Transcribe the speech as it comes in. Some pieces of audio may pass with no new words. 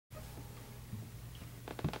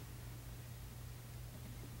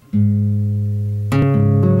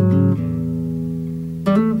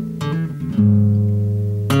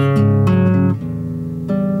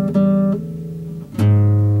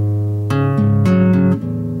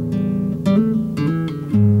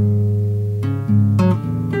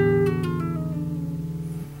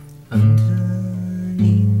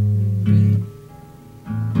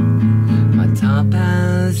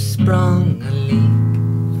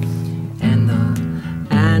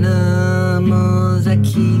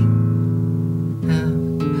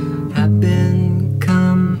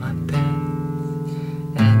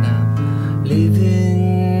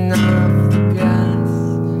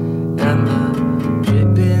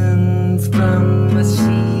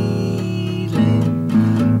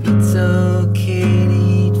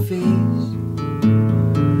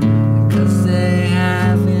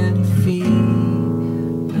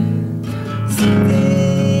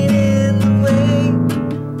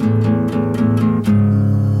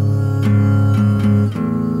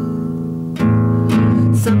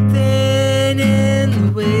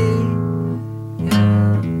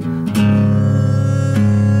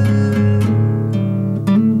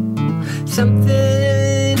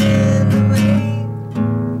Something in the way.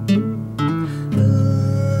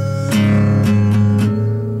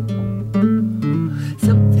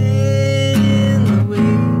 Something in the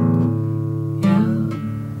way. Yeah.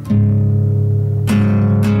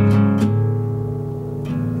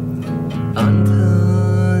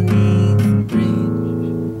 Underneath the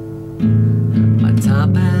bridge, my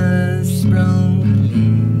top has sprung a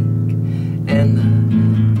leak, and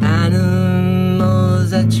the animals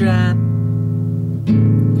I trap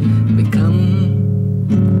become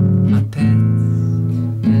my pets,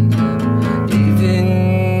 and I'm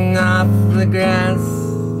leaving off the grass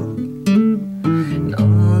and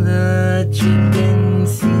all the chicken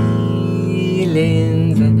ceilings,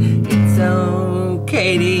 and it's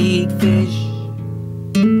okay to eat fish.